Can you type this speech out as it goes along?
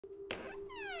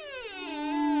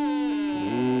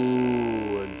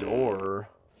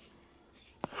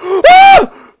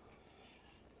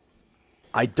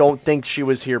I don't think she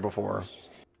was here before.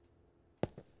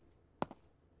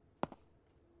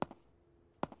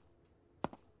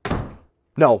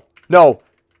 No. No.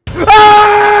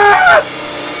 Ah!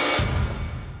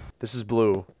 This is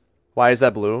blue. Why is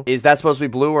that blue? Is that supposed to be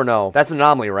blue or no? That's an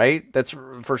anomaly, right? That's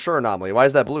for sure anomaly. Why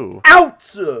is that blue?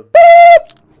 Out! Oh,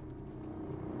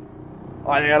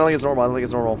 I don't think it's normal. I don't think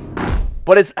it's normal.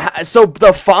 But it's so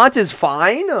the font is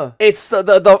fine. It's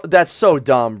the that's so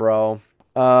dumb, bro.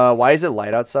 Why is it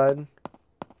light outside? All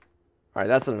right,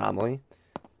 that's an anomaly.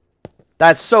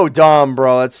 That's so dumb,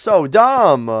 bro. That's so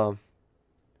dumb.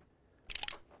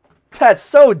 That's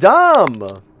so dumb.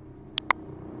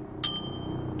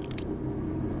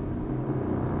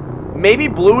 Maybe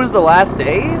blue is the last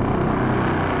day?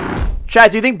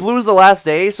 Chat, do you think blue is the last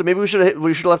day? So maybe we should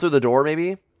have left through the door,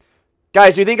 maybe?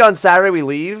 Guys, do you think on Saturday we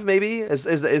leave, maybe? Is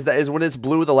when it's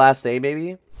blue the last day,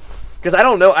 maybe? Because I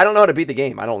don't know how to beat the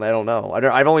game. I don't know.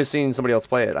 I've only seen somebody else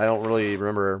play it. I don't really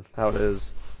remember how it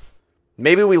is.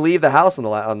 Maybe we leave the house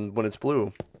on when it's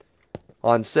blue.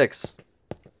 On 6.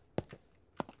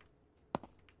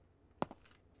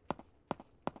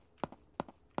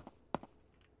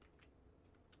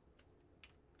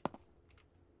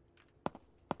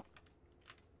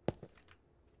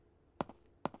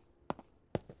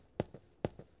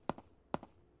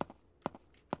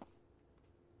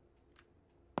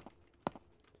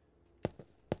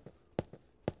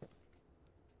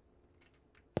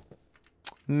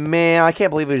 Man, I can't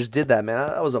believe we just did that, man.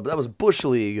 That was Bush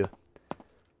League.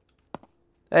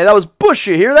 Hey, that was Bush.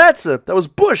 You hear that? That was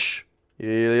Bush.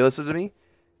 You listen to me?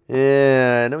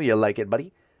 Yeah, I know you like it,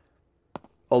 buddy.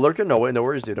 Oh, Lurker? No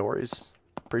worries, dude. No worries.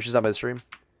 Pretty sure he's on my stream.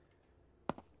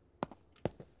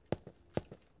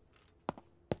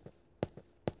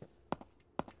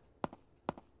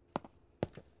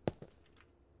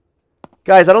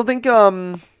 Guys, I don't think,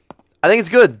 I think it's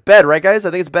good. Bed, right, guys?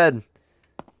 I think it's bed.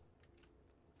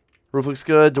 Roof looks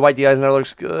good. Dwight D. Eisenhower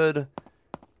looks good.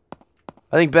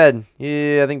 I think bed.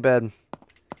 Yeah, I think bed.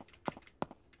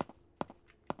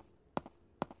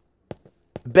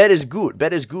 Bed is good.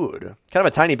 Bed is good. Kind of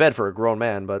a tiny bed for a grown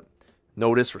man, but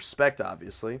no disrespect,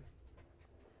 obviously.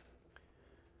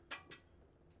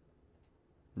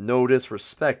 No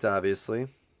disrespect, obviously.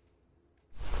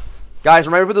 Guys,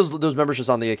 remember to put those memberships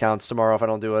on the accounts tomorrow if I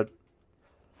don't do it.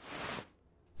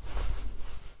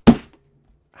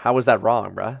 How is that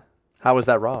wrong, bruh? How is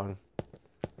that wrong?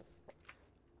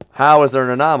 How is there an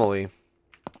anomaly?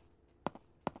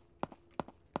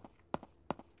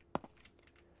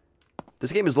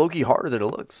 This game is low-key harder than it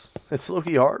looks. It's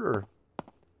low-key harder.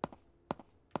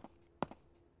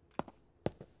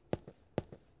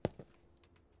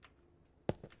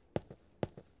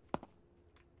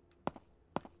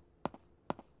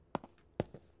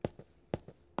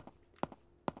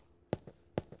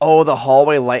 Oh, the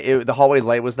hallway light. The hallway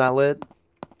light was not lit.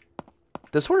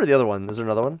 This one or the other one? Is there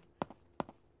another one?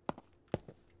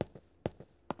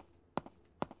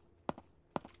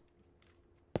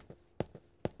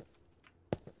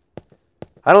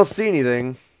 I don't see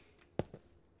anything.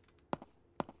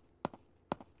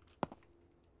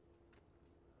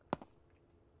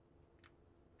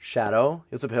 Shadow.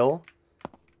 It's up hill.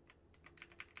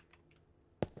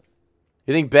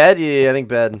 You think bed? Yeah, I think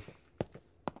bed.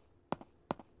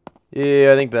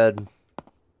 Yeah, I think bed.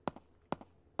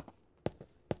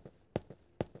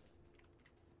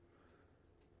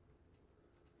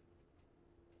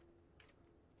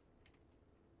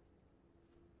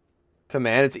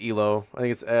 Command, it's Elo. I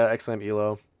think it's XLM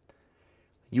Elo.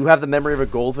 You have the memory of a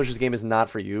goldfish. This game is not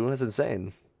for you. That's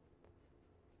insane.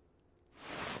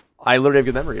 I literally have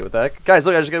good memory with that. Guys,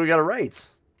 look, we got it right.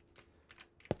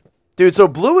 Dude, so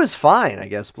blue is fine, I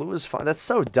guess. Blue is fine. That's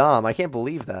so dumb. I can't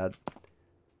believe that.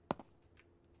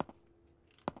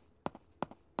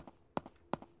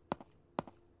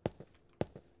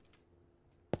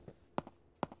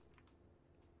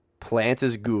 Plant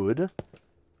is good.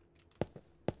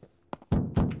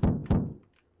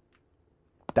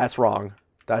 That's wrong.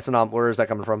 That's an where is that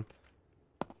coming from?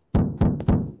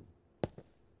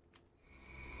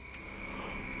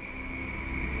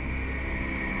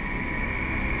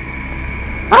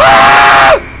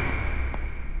 Ah!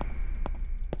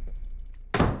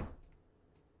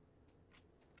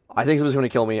 I think someone's going to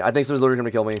kill me. I think someone's literally going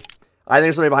to kill me. I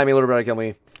think somebody behind me literally going to kill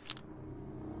me.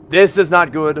 This is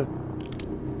not good.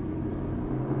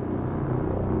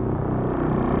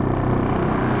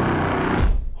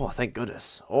 Thank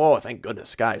goodness. Oh, thank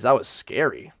goodness. Guys, that was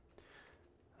scary.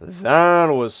 That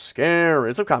was scary.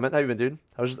 It's a comment. How you been, dude?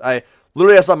 I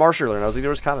literally saw Marsh earlier and I was like, there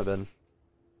was a comment been.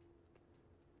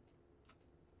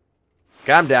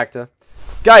 God, I'm Dacta.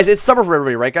 Guys, it's summer for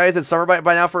everybody, right, guys? It's summer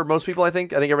by now for most people, I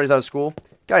think. I think everybody's out of school.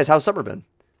 Guys, how's summer been?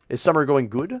 Is summer going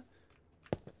good?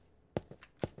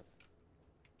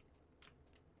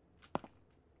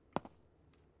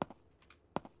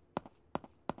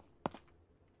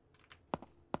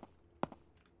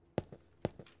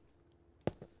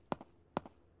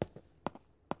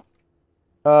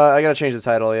 I gotta change the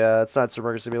title, yeah. It's not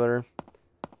Submarket Simulator.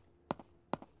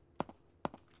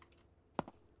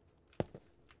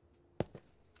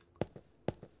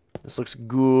 This looks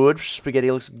good. Spaghetti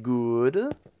looks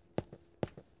good.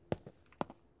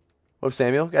 Whoops,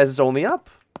 Samuel. Guys, it's only up.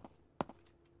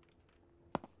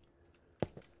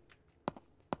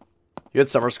 You had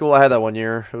summer school? I had that 1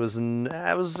 year. It was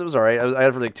alright. I had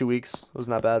it for like 2 weeks. It was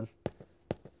not bad.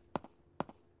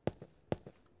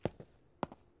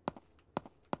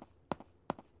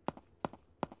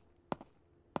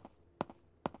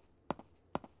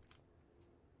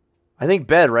 I think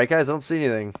bed, right, guys? I don't see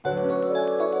anything.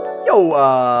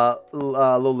 Yo,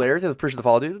 Lil Larry, appreciate the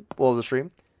follow, dude. Well, the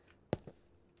stream.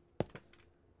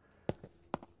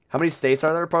 How many states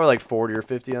are there? Probably like 40 or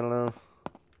 50, I don't know.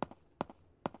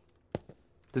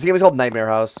 This game is called Nightmare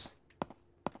House.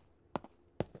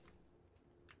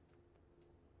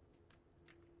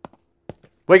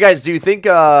 Wait, guys, do you think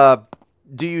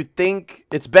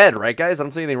it's bed, right, guys? I don't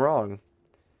see anything wrong.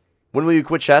 When will you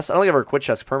quit chess? I don't think I've ever quit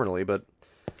chess permanently, but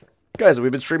guys,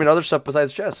 we've been streaming other stuff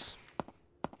besides chess.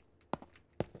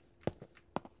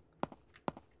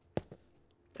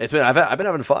 I've been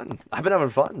having fun. I've been having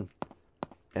fun.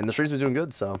 And the stream's been doing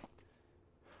good, so.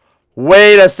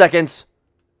 Wait a second.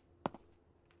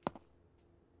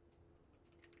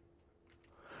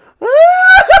 Dude,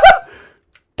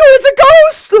 it's a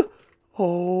ghost!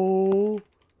 Oh.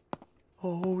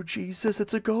 Oh, Jesus,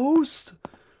 it's a ghost.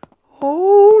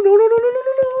 Oh, no, no, no, no, no,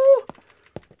 no, no.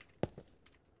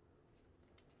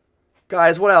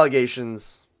 Guys, what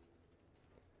allegations?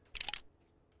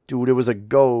 Dude, it was a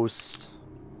ghost.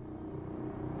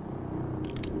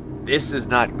 This is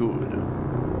not good.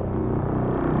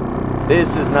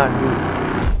 This is not good.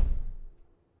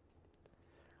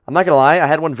 I'm not gonna lie, I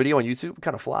had one video on YouTube,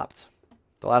 kind of flopped.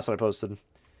 The last one I posted.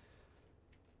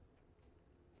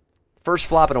 First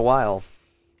flop in a while.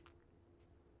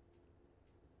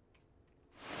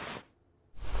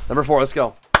 Number 4, let's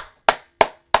go.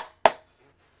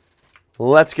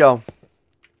 Let's go.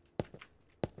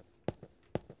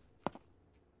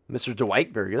 Mr.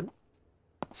 Dwight, very good.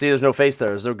 See, there's no face there.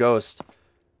 There's no ghost.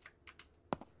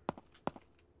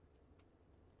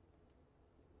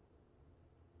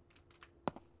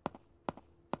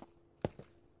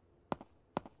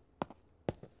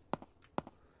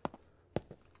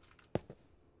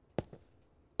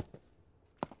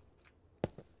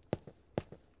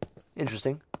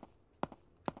 Interesting.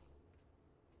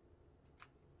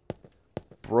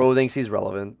 Bro thinks he's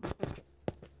relevant.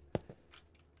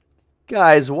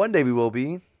 Guys, one day we will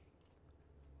be.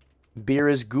 Beer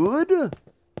is good.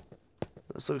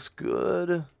 This looks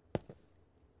good.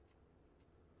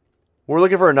 We're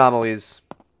looking for anomalies.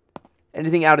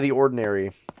 Anything out of the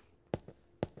ordinary.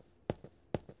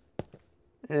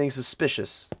 Anything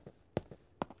suspicious.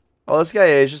 Oh, this guy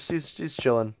is just he's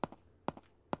chilling.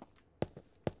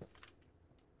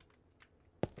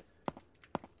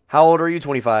 How old are you?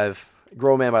 25.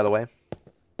 Grown man, by the way.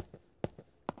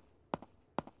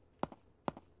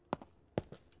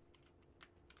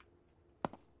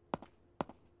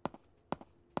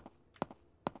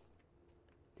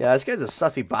 Yeah, this guy's a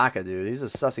sussy baka, dude. He's a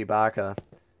sussy baka.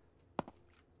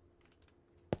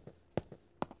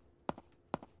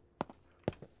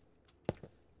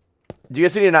 Do you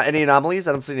guys see any anomalies?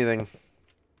 I don't see anything.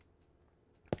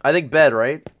 I think bed,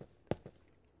 right?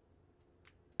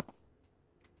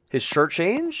 His shirt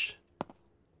changed?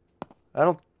 I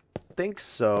don't think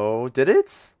so. Did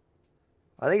it?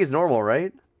 I think it's normal,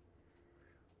 right?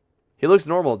 He looks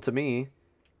normal to me.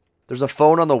 There's a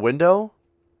phone on the window?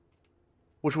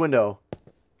 Which window?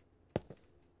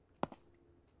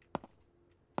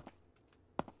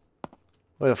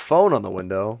 Wait, a phone on the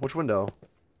window? Which window?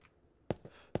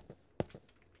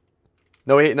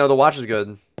 No, wait, no, the watch is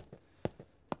good.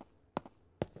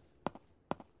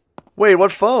 Wait,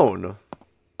 what phone?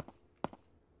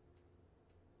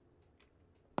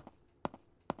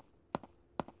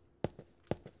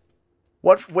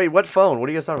 Wait, what phone? What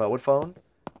are you guys talking about? What phone?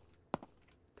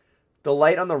 The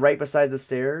light on the right beside the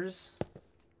stairs?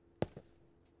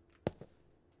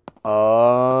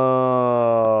 Oh.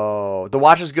 The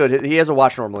watch is good. He has a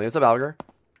watch normally. What's up, Algar?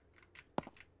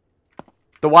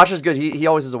 The watch is good. He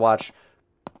always has a watch.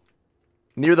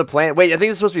 Near the plant. Wait, I think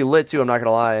it's supposed to be lit too. I'm not going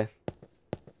to lie.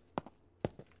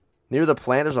 Near the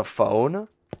plant, there's a phone?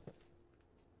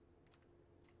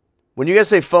 When you guys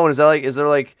say phone, is that like, is there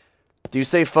like, do you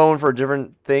say phone for a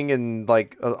different thing in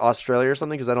like Australia or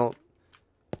something? Because I don't.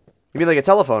 You mean like a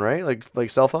telephone, right? Like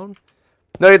cell phone?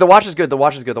 No, the watch is good. The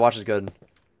watch is good. The watch is good.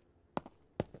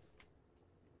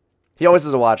 He always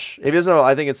does a watch. If he doesn't know,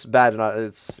 I think it's bad. Not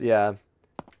it's yeah.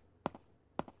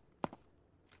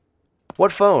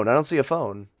 What phone? I don't see a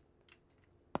phone.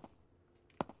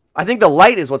 I think the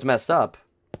light is what's messed up.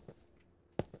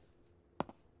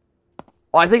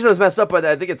 Oh, I think it was messed up, but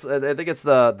I think it's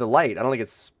the light. I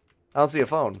don't see a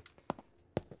phone.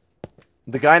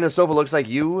 The guy in the sofa looks like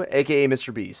you, aka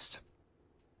Mr. Beast.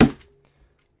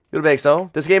 Good bake, so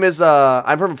this game is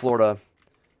I'm from Florida.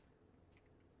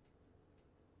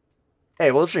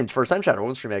 Hey, we'll stream first time chatter.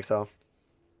 We'll stream XO.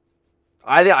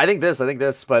 I think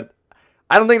this, but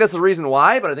I don't think that's the reason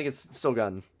why. But I think it's still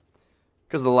gun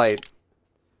because of the light.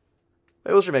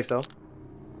 Hey, we'll stream XO.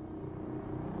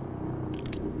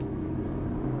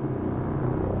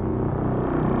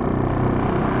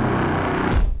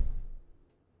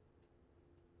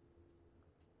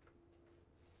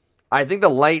 I think the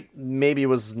light maybe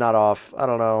was not off. I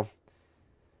don't know.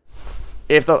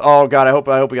 If the oh god, I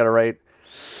hope we got it right.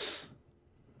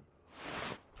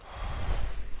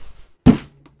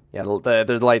 Yeah,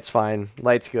 the light's fine.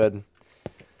 Light's good.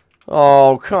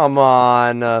 Oh, come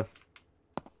on.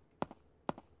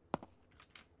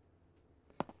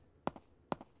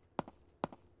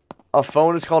 A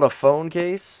phone is called a phone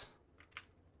case?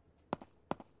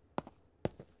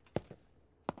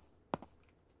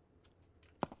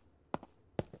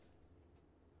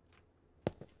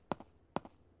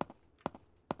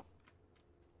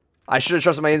 I should have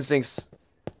trusted my instincts.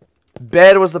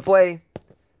 Bed was the play.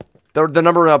 The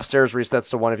number upstairs resets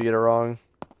to 1 if you get it wrong.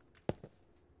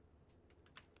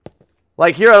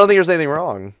 Like here, I don't think there's anything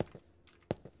wrong.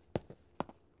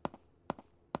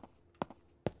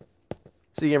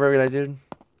 See you again, every night, dude.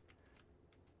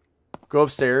 Go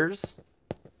upstairs.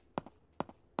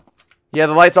 Yeah,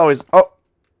 the light's always... Oh,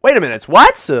 wait a minute.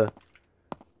 What?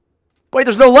 Wait,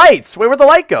 there's no lights. Wait, where'd the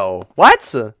light go?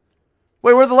 What?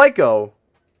 Wait, where'd the light go?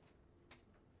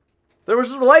 There was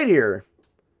just a light here.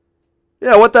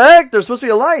 Yeah, what the heck? There's supposed to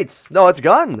be a light. No, it's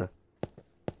gone.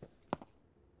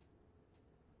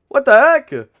 What the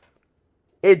heck?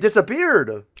 It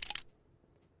disappeared.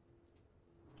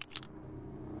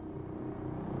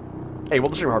 Hey,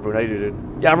 welcome to Stream Harpoon. How you doing,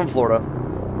 dude? Yeah, I'm from Florida.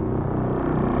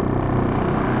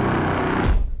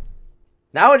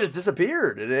 Now it just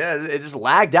disappeared. It just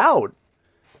lagged out.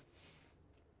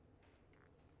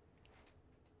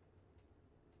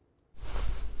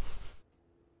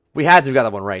 We had to have got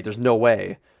that one right. There's no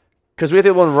way. Because we had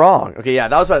the one wrong. Okay, yeah,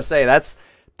 that was about to say.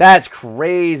 That's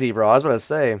crazy, bro. I was about to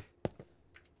say.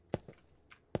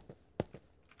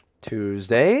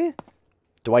 Tuesday.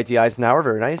 Dwight D. Eisenhower.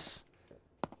 Very nice.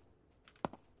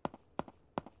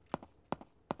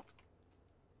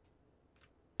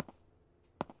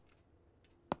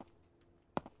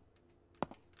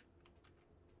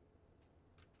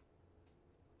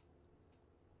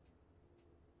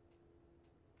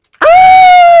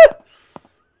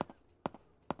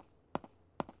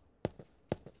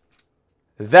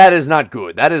 That is not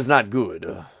good. That is not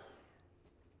good.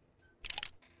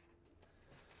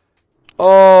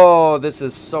 Oh, this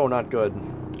is so not good.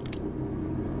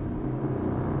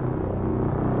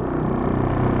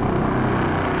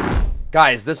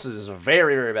 Guys, this is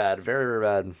very, very bad. Very, very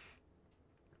bad.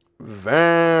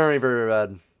 Very, very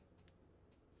bad.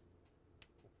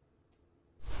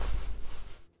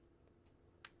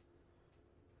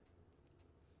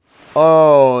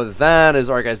 Oh, that is...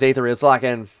 Alright, guys, day 3. Let's lock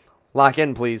in. Lock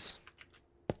in, please.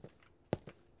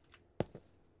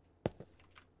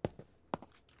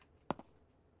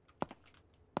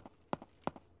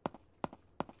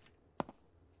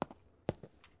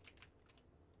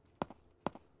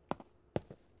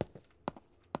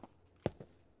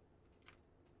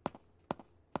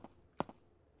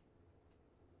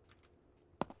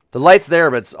 The light's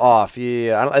there, but it's off.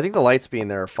 Yeah, I think the lights being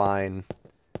there are fine.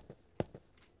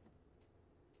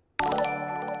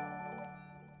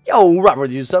 Yo, Robert,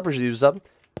 you sub? Appreciate you sub.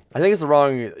 I think it's the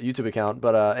wrong YouTube account,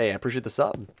 but hey, I appreciate the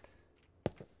sub.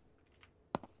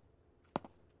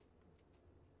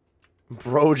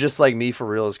 Bro, just like me for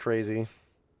real is crazy.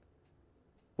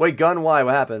 Wait, gun? Why?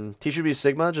 What happened? T should be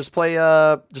Sigma. Just play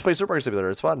Supermarket Simulator.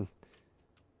 It's fun.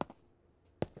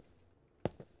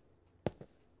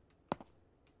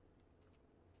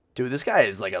 Dude, this guy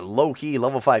is like a low-key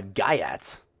level 5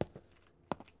 Gaiat.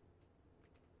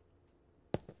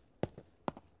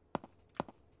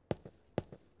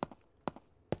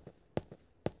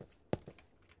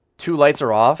 Two lights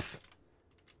are off.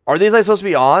 Are these lights supposed to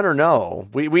be on or no?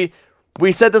 We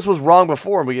We said this was wrong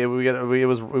before, and we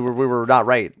were not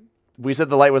right. We said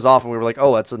the light was off, and we were like,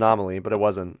 oh, that's an anomaly, but it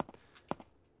wasn't.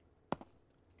 I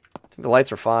think the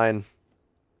lights are fine.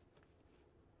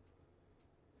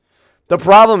 The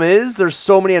problem is there's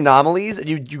so many anomalies, and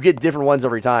you get different ones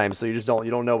every time, so you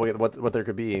don't know what there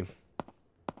could be.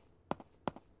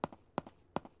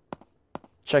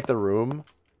 Check the room.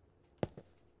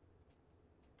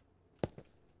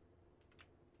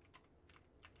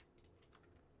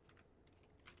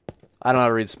 I don't know how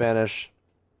to read Spanish.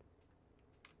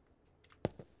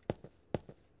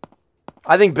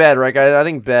 I think bed, right, guys? I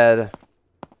think bed.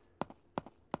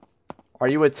 Are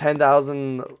you a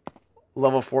 10,000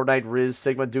 level Fortnite Riz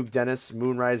Sigma Duke Dennis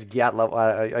Moonrise Gat level?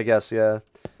 I guess, yeah.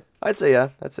 I'd say yeah.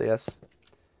 I'd say yes.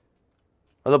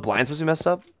 Are the blinds supposed to be messed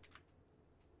up?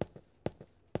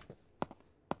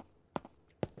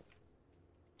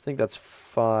 I think that's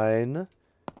fine.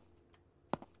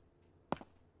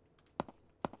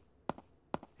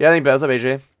 Yeah, I think bed. What's up,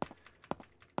 AJ?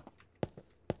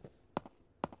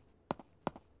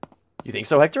 You think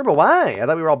so, Hector? But why? I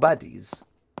thought we were all buddies.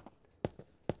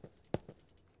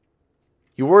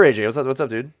 You were, AJ. What's up,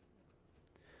 dude?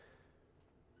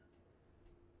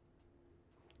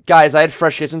 Guys, I had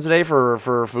Fresh Kitchen today for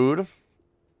food. It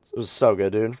was so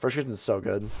good, dude. Fresh Kitchen is so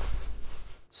good.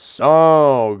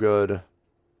 So good.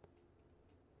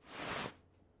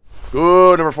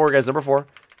 Good. Number 4, guys. Number 4.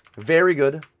 Very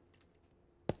good.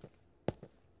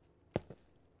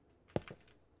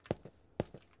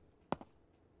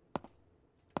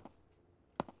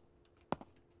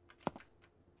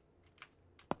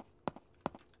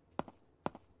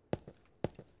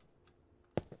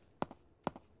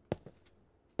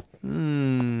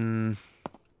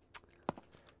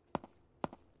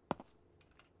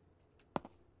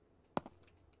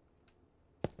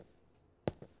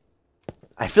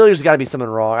 I feel like there's got to be something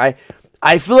wrong.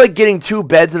 I feel like getting 2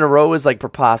 beds in a row is like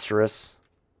preposterous.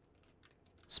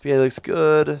 Spaghetti looks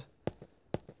good.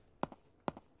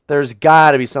 There's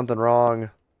got to be something wrong.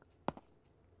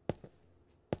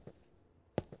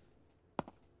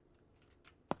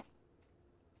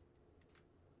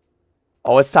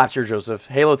 Oh, it's top tier, Joseph.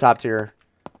 Halo top tier.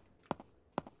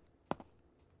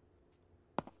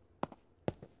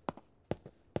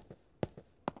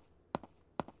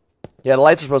 Yeah, the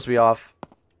lights are supposed to be off.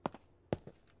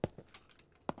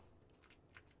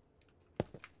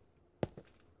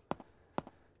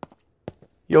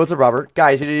 Yo, what's up, Robert?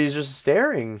 Guys, he's just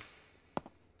staring.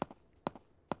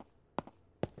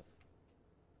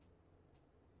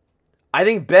 I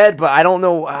think bed, but I don't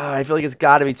know. I feel like it's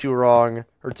got to be 2 wrong.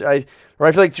 Or I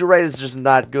feel like 2 right is just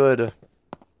not good.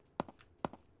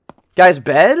 Guys,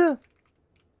 bed?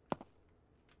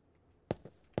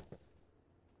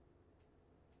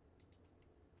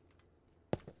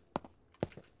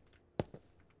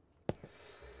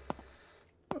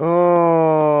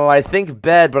 Oh, I think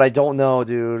bed, but I don't know,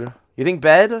 dude. You think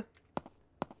bed?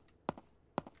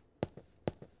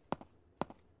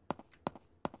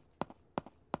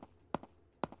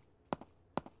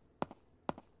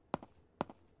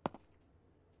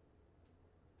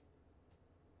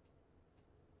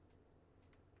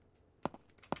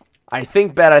 I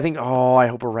think bed. I think... Oh, I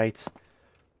hope we're right.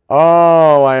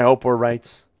 Oh, I hope we're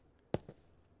right.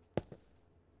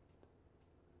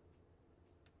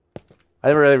 I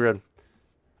think we're really good.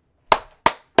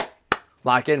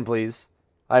 Lock in, please.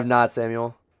 I have not,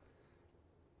 Samuel.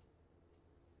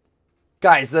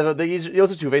 Guys, the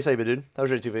also Two-Face. How you been, dude? That was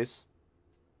really Two-Face.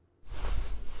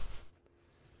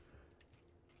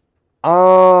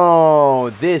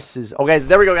 Oh, this is... Oh, guys,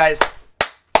 there we go, guys.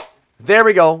 There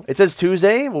we go. It says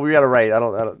Tuesday. Well, we got it right. I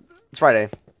don't... It's Friday.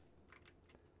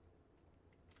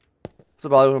 What's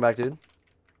up, Ollie? Welcome back, dude.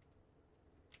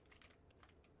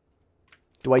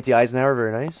 Dwight D. Eisenhower,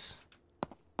 very nice.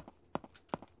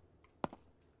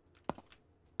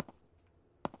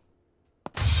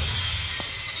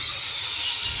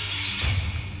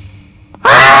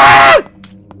 Ah!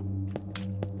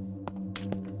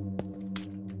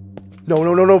 No,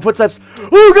 no, no, no, footsteps.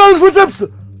 Oh, God, footsteps!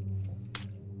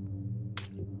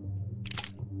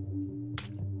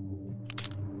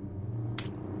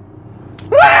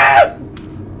 Ah!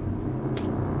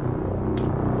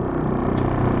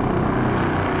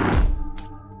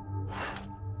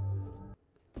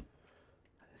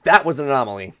 That was an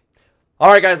anomaly. All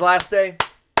right, guys, last day.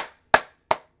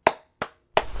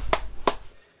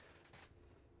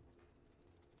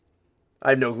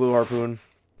 I have no clue, Harpoon.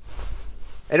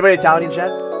 Anybody Italian chat?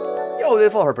 Yo, they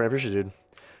follow Harpoon. I appreciate it, dude.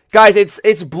 Guys,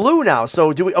 it's blue now.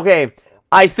 So do we? Okay,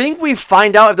 I think we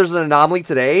find out if there's an anomaly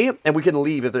today, and we can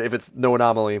leave if it's no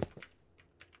anomaly.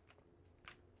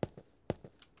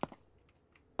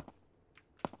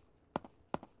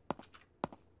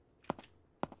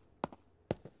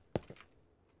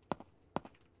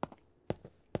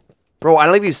 Bro, I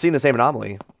don't think we've seen the same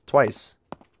anomaly twice.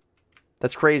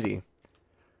 That's crazy.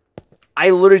 I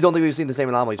literally don't think we've seen the same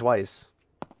anomaly twice.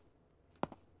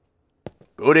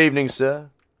 Good evening, sir.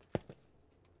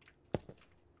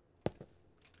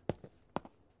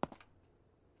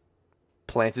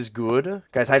 Plant is good.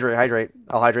 Guys, hydrate, hydrate.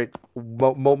 I'll hydrate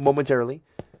momentarily.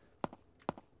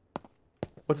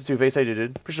 What's the two-face? I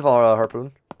did. Push the follow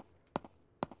harpoon.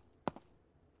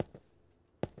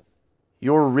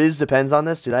 Your Riz depends on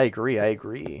this? Dude, I agree. I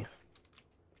agree.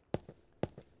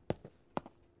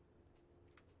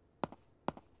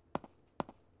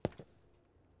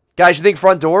 Guys, you think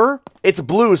front door? It's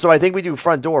blue, so I think we do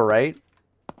front door, right?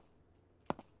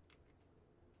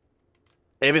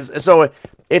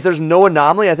 If there's no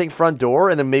anomaly, I think front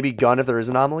door, and then maybe gun if there is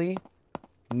anomaly.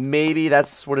 Maybe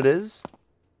that's what it is.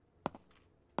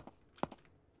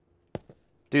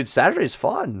 Dude, Saturday's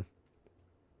fun.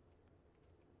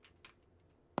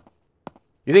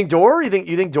 You think door? You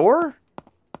think door?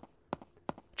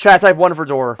 Chat, type 1 for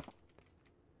door.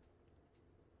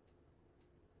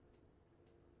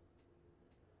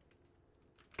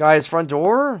 Guys, front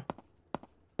door?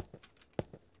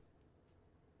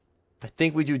 I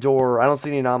think we do door. I don't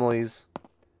see any anomalies.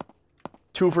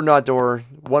 2 for not door.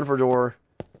 1 for door.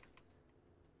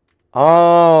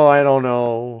 Oh, I don't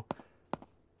know.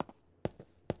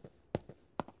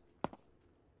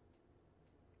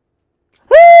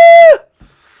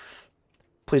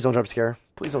 Please don't jump scare.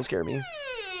 Please don't scare me.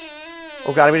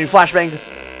 Oh god, I'm getting flashbanged.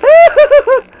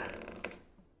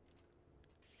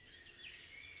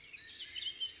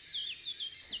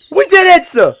 We did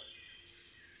it!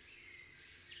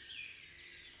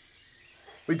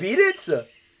 We beat it?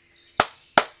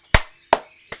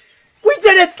 We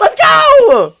did it! Let's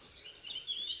go!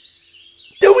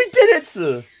 Dude, we did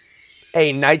it!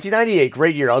 Hey, 1998,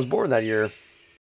 great year. I was born that year.